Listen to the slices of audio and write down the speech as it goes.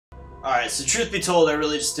Alright, so truth be told, I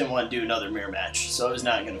really just didn't want to do another mirror match, so I was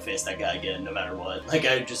not going to face that guy again, no matter what. Like,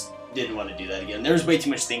 I just didn't want to do that again. There was way too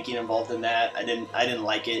much thinking involved in that. I didn't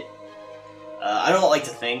like it. I don't like to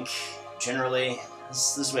think, generally.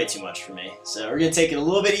 This is way too much for me. So we're going to take it a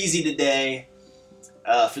little bit easy today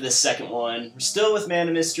for this second one. We're still with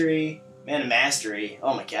Mana Mystery, Mana Mastery.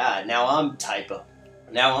 Oh my god, now I'm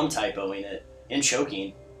typoing it and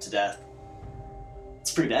choking to death.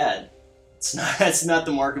 It's pretty bad. That's not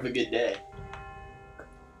the mark of a good day.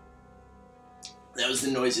 That was the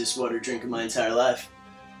noisiest water drink of my entire life.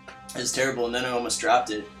 It was terrible, and then I almost dropped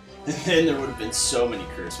it. And then there would have been so many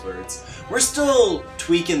curse words. We're still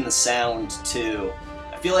tweaking the sound, too.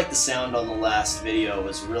 I feel like the sound on the last video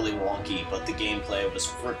was really wonky, but the gameplay was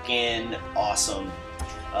freaking awesome.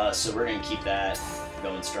 So we're going to keep that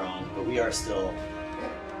going strong. But we are still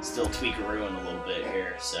tweakarooing a little bit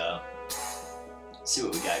here, so... Let's see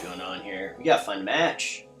what we got going on here. We gotta find a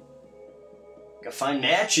match. Gotta find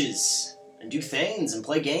matches and do things and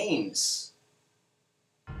play games.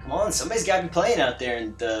 Come on, somebody's gotta be playing out there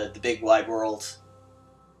in the big wide world.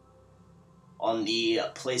 On the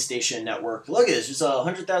PlayStation Network. Look at this, there's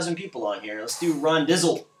 100,000 people on here. Let's do Ron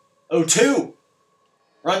Dizzle 02.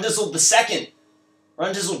 Ron Dizzle the second.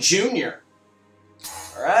 Ron Dizzle Jr.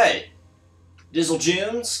 Alright. Dizzle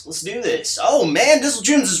Jones, let's do this. Oh man, Dizzle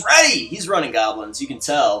Jones is ready! He's running goblins, you can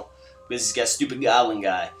tell. Because he's got a stupid goblin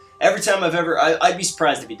guy. Every time I've ever... I'd be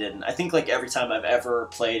surprised if he didn't. I think like every time I've ever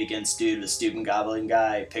played against dude with a stupid goblin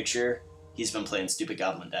guy picture, he's been playing stupid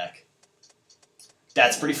goblin deck.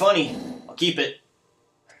 That's pretty funny. I'll keep it.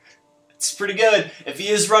 It's pretty good. If he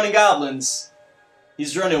is running goblins,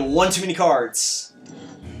 he's running one too many cards.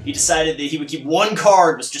 He decided that he would keep one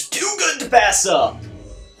card, was just too good to pass up.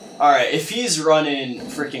 Alright, if he's running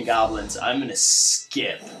freaking goblins, I'm gonna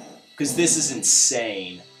skip. Because this is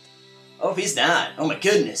insane. Oh, if he's not. Oh my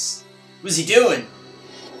goodness. What's he doing?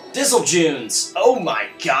 Dizzle Jones. Oh my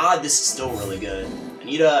god, this is still really good. I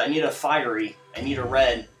need a fiery. I need a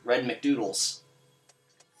red McDoodles.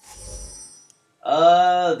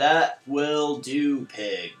 That will do,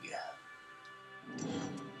 pig.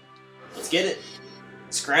 Let's get it.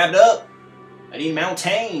 It's grabbed up. I need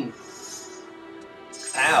Mountain.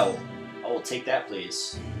 Ow. I will take that,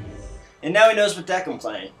 please. And now he knows what deck I'm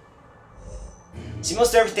playing. See,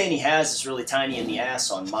 most everything he has is really tiny in the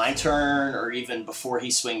ass on my turn, or even before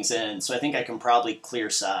he swings in, so I think I can probably clear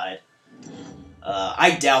side.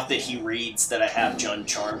 I doubt that he reads that I have Jund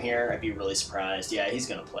Charm here. I'd be really surprised. Yeah, he's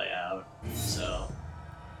gonna play out, so...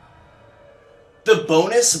 The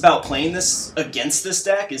bonus about playing this against this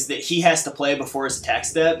deck is that he has to play before his attack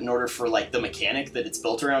step in order for, like, the mechanic that it's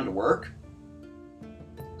built around to work.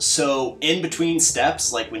 So, in between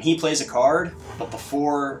steps, like when he plays a card, but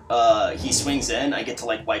before he swings in, I get to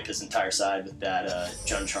like wipe his entire side with that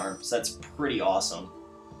Jund Charm. So that's pretty awesome.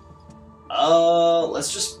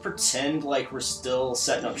 Let's just pretend like we're still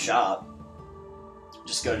setting up shop.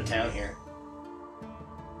 Just go to town here.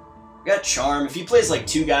 We got Charm. If he plays like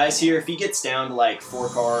two guys here, if he gets down to like 4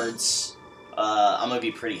 cards, I'm gonna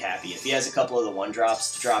be pretty happy. If he has a couple of the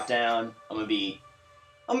 1-drops to drop down, I'm gonna be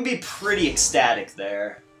pretty ecstatic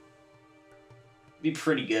there. Be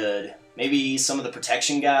pretty good. Maybe some of the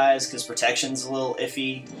protection guys, because protection's a little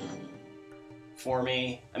iffy for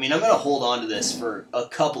me. I mean, I'm going to hold on to this for a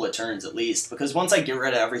couple of turns at least, because once I get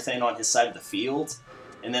rid of everything on his side of the field,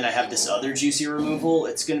 and then I have this other juicy removal,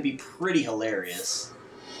 it's going to be pretty hilarious.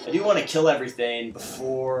 I do want to kill everything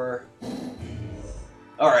before...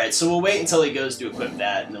 Alright, so we'll wait until he goes to equip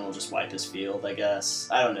that, and then we'll just wipe his field, I guess.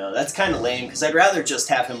 I don't know. That's kind of lame, because I'd rather just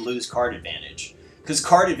have him lose card advantage. Because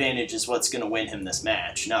card advantage is what's going to win him this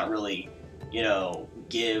match, not really, you know,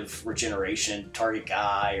 give regeneration to target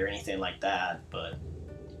guy or anything like that. But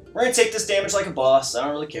we're going to take this damage like a boss. I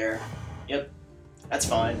don't really care. Yep, that's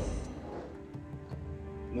fine.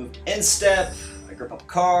 Moved instep. I grip up a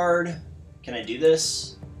card. Can I do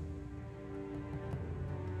this?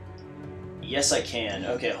 Yes, I can.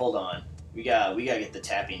 Okay, hold on. We gotta get the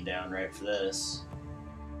tapping down right for this.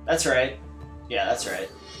 That's right. Yeah, that's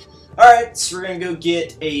right. Alright, so we're gonna go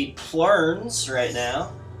get a Plurns right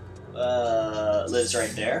now. Lives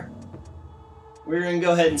right there. We're gonna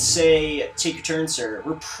go ahead and say, take your turn, sir.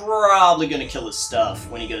 We're probably gonna kill his stuff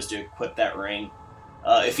when he goes to equip that ring.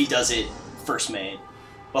 If he does it first main.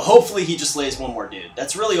 But hopefully he just lays one more dude.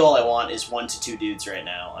 That's really all I want is 1 to 2 dudes right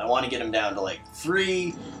now. I want to get him down to like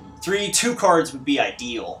 3. 2 cards would be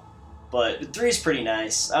ideal. But 3 is pretty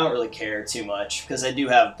nice. I don't really care too much, because I do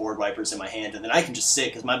have board wipers in my hand, and then I can just sit,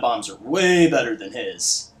 because my bombs are way better than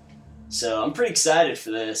his. So I'm pretty excited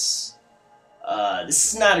for this.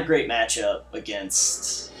 This is not a great matchup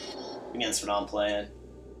against what I'm playing.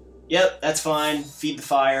 Yep, that's fine. Feed the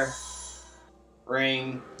fire.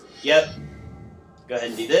 Ring. Yep. Go ahead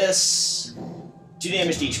and do this. 2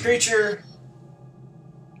 damage to each creature.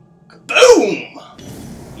 Boom!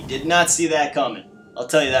 He did not see that coming. I'll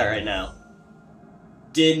tell you that right now.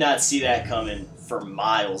 Did not see that coming for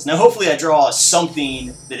miles. Now, hopefully I draw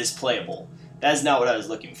something that is playable. That is not what I was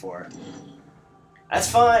looking for. That's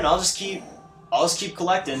fine. I'll just keep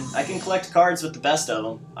collecting. I can collect cards with the best of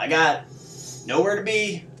them. I got nowhere to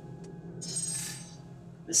be.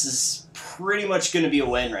 This is pretty much going to be a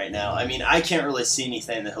win right now. I mean, I can't really see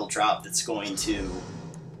anything that he'll drop that's going to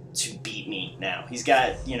beat me now. He's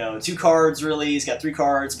got, you know, 2 cards, really. He's got 3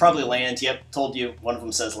 cards. Probably land. Yep, told you. One of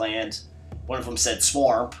them says land. One of them said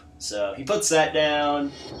swamp. So he puts that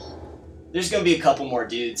down. There's going to be a couple more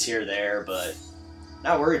dudes here or there, but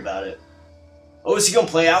not worried about it. Oh, is he going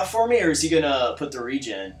to play out for me, or is he going to put the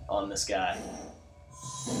regen on this guy?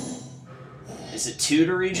 Is it 2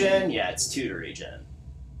 to regen? Yeah, it's 2 to regen.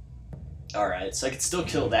 Alright, so I could still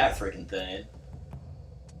kill that freaking thing.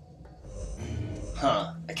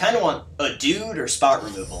 Huh. I kind of want a dude or spot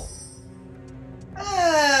removal.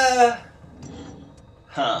 Huh.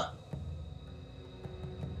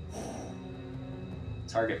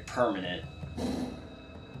 Target permanent.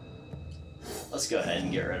 Let's go ahead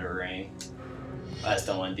and get rid of a ring. I just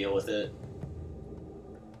don't want to deal with it.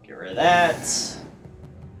 Get rid of that.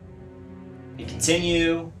 And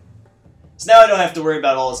continue. So now I don't have to worry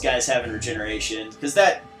about all those guys having regeneration, because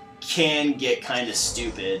that can get kind of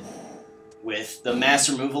stupid with the mass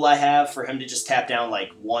removal I have. For him to just tap down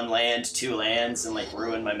like 1 land, 2 lands, and like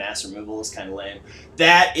ruin my mass removal is kind of lame.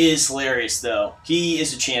 That is hilarious though. He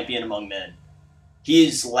is a champion among men. He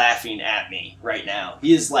is laughing at me right now.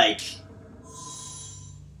 He is like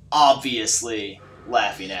obviously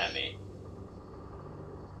laughing at me.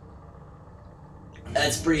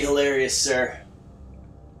 That's pretty hilarious, sir.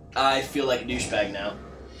 I feel like a douchebag now.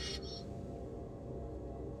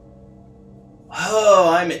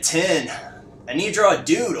 Oh, I'm at 10. I need to draw a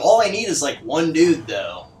dude. All I need is like 1 dude,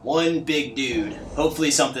 though. 1 big dude.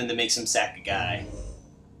 Hopefully something that makes him sack a guy.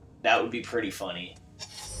 That would be pretty funny.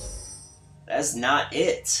 That's not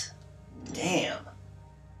it. Damn.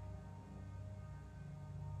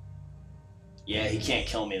 Yeah, he can't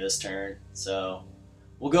kill me this turn, so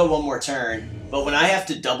we'll go 1 more turn. But when I have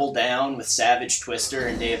to double down with Savage, Twister,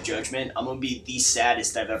 and Day of Judgment, I'm going to be the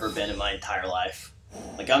saddest I've ever been in my entire life.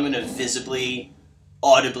 Like, I'm going to visibly,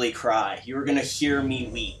 audibly cry. You're going to hear me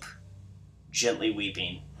weep. Gently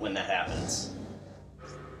weeping when that happens.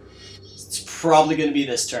 It's probably going to be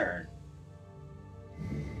this turn.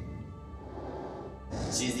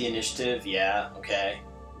 Seize the initiative? Yeah, okay.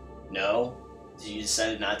 No? You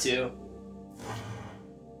decided not to?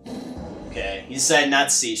 Okay, he decided not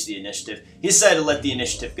to siege the initiative. He decided to let the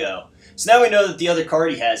initiative go. So now we know that the other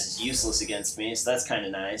card he has is useless against me, so that's kind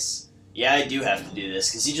of nice. Yeah, I do have to do this,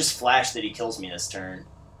 because he just flashed that he kills me this turn.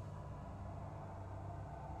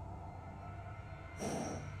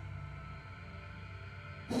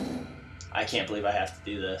 I can't believe I have to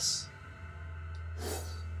do this.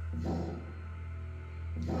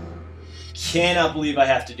 Cannot believe I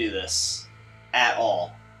have to do this. At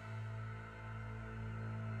all.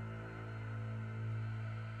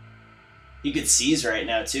 He could seize right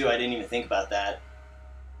now, too. I didn't even think about that.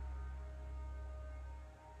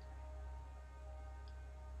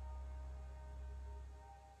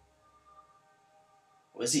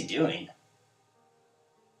 What is he doing?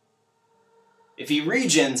 If he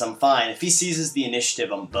regens, I'm fine. If he seizes the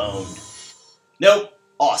initiative, I'm boned. Nope.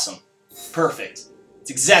 Awesome. Perfect. It's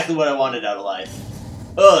exactly what I wanted out of life.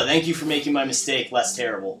 Oh, thank you for making my mistake less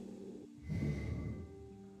terrible.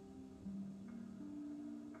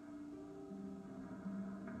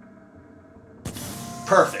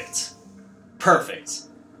 Perfect. Perfect.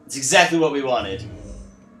 It's exactly what we wanted.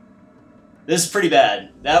 This is pretty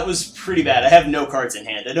bad. That was pretty bad. I have no cards in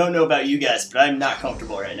hand. I don't know about you guys, but I'm not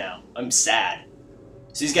comfortable right now. I'm sad.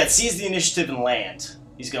 So he's got seize the initiative and land.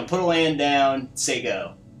 He's going to put a land down, say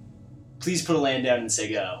go. Please put a land down and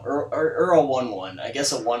say go. Or a 1-1. I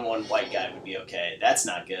guess a 1-1 white guy would be okay. That's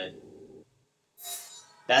not good.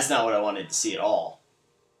 That's not what I wanted to see at all.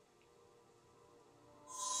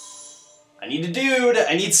 I need a dude.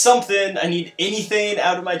 I need something. I need anything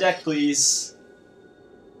out of my deck, please.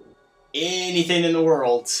 Anything in the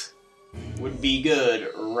world would be good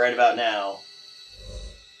right about now.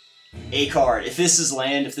 A card. If this is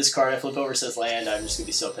land, if this card I flip over says land, I'm just going to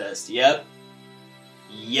be so pissed. Yep.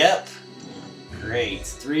 Yep. Great.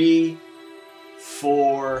 3,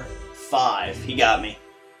 4, 5. He got me.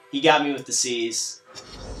 He got me with the C's.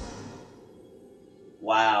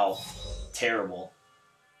 Wow. Terrible.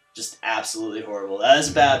 Just absolutely horrible. That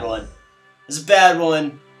is a bad one. That's a bad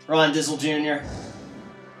one, Ron Dizzle Jr.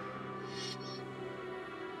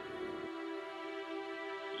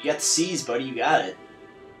 You got the C's, buddy. You got it.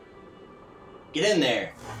 Get in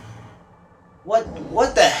there.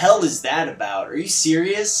 What the hell is that about? Are you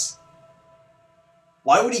serious?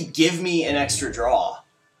 Why would he give me an extra draw?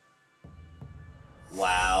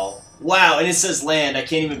 Wow. Wow, and it says land. I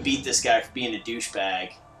can't even beat this guy for being a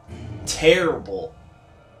douchebag. Terrible.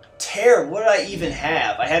 Terrible. What did I even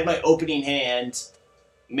have? I had my opening hand,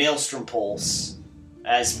 Maelstrom Pulse,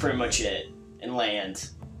 as pretty much it, and land.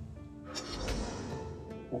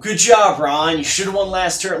 Well, good job, Ron. You should have won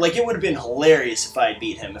last turn. Like, it would have been hilarious if I had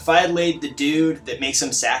beat him. If I had laid the dude that makes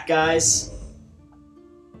him sack guys,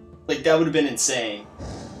 like, that would have been insane.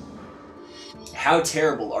 How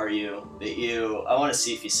terrible are you that you... I want to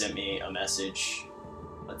see if you sent me a message.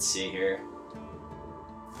 Let's see here.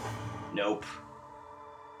 Nope.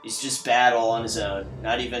 He's just bad all on his own.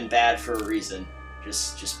 Not even bad for a reason.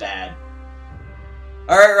 Just bad.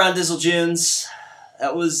 Alright, Ron Dizzle Junes.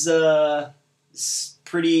 That was,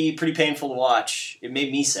 pretty painful to watch. It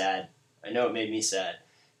made me sad. I know it made me sad.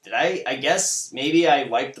 Did I guess maybe I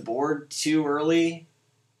wiped the board too early?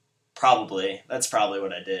 Probably. That's probably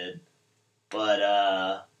what I did.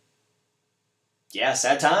 But, yeah,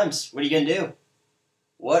 sad times. What are you going to do?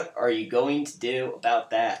 What are you going to do about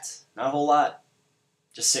that? Not a whole lot.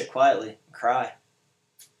 Just sit quietly and cry.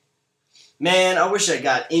 Man, I wish I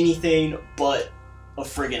got anything but a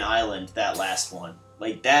friggin' island that last one.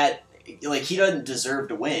 Like, that... Like, he doesn't deserve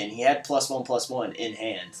to win. He had +1/+1 in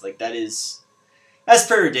hand. Like, that's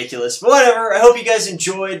pretty ridiculous. But whatever. I hope you guys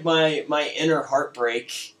enjoyed my inner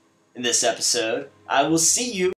heartbreak in this episode. I will see you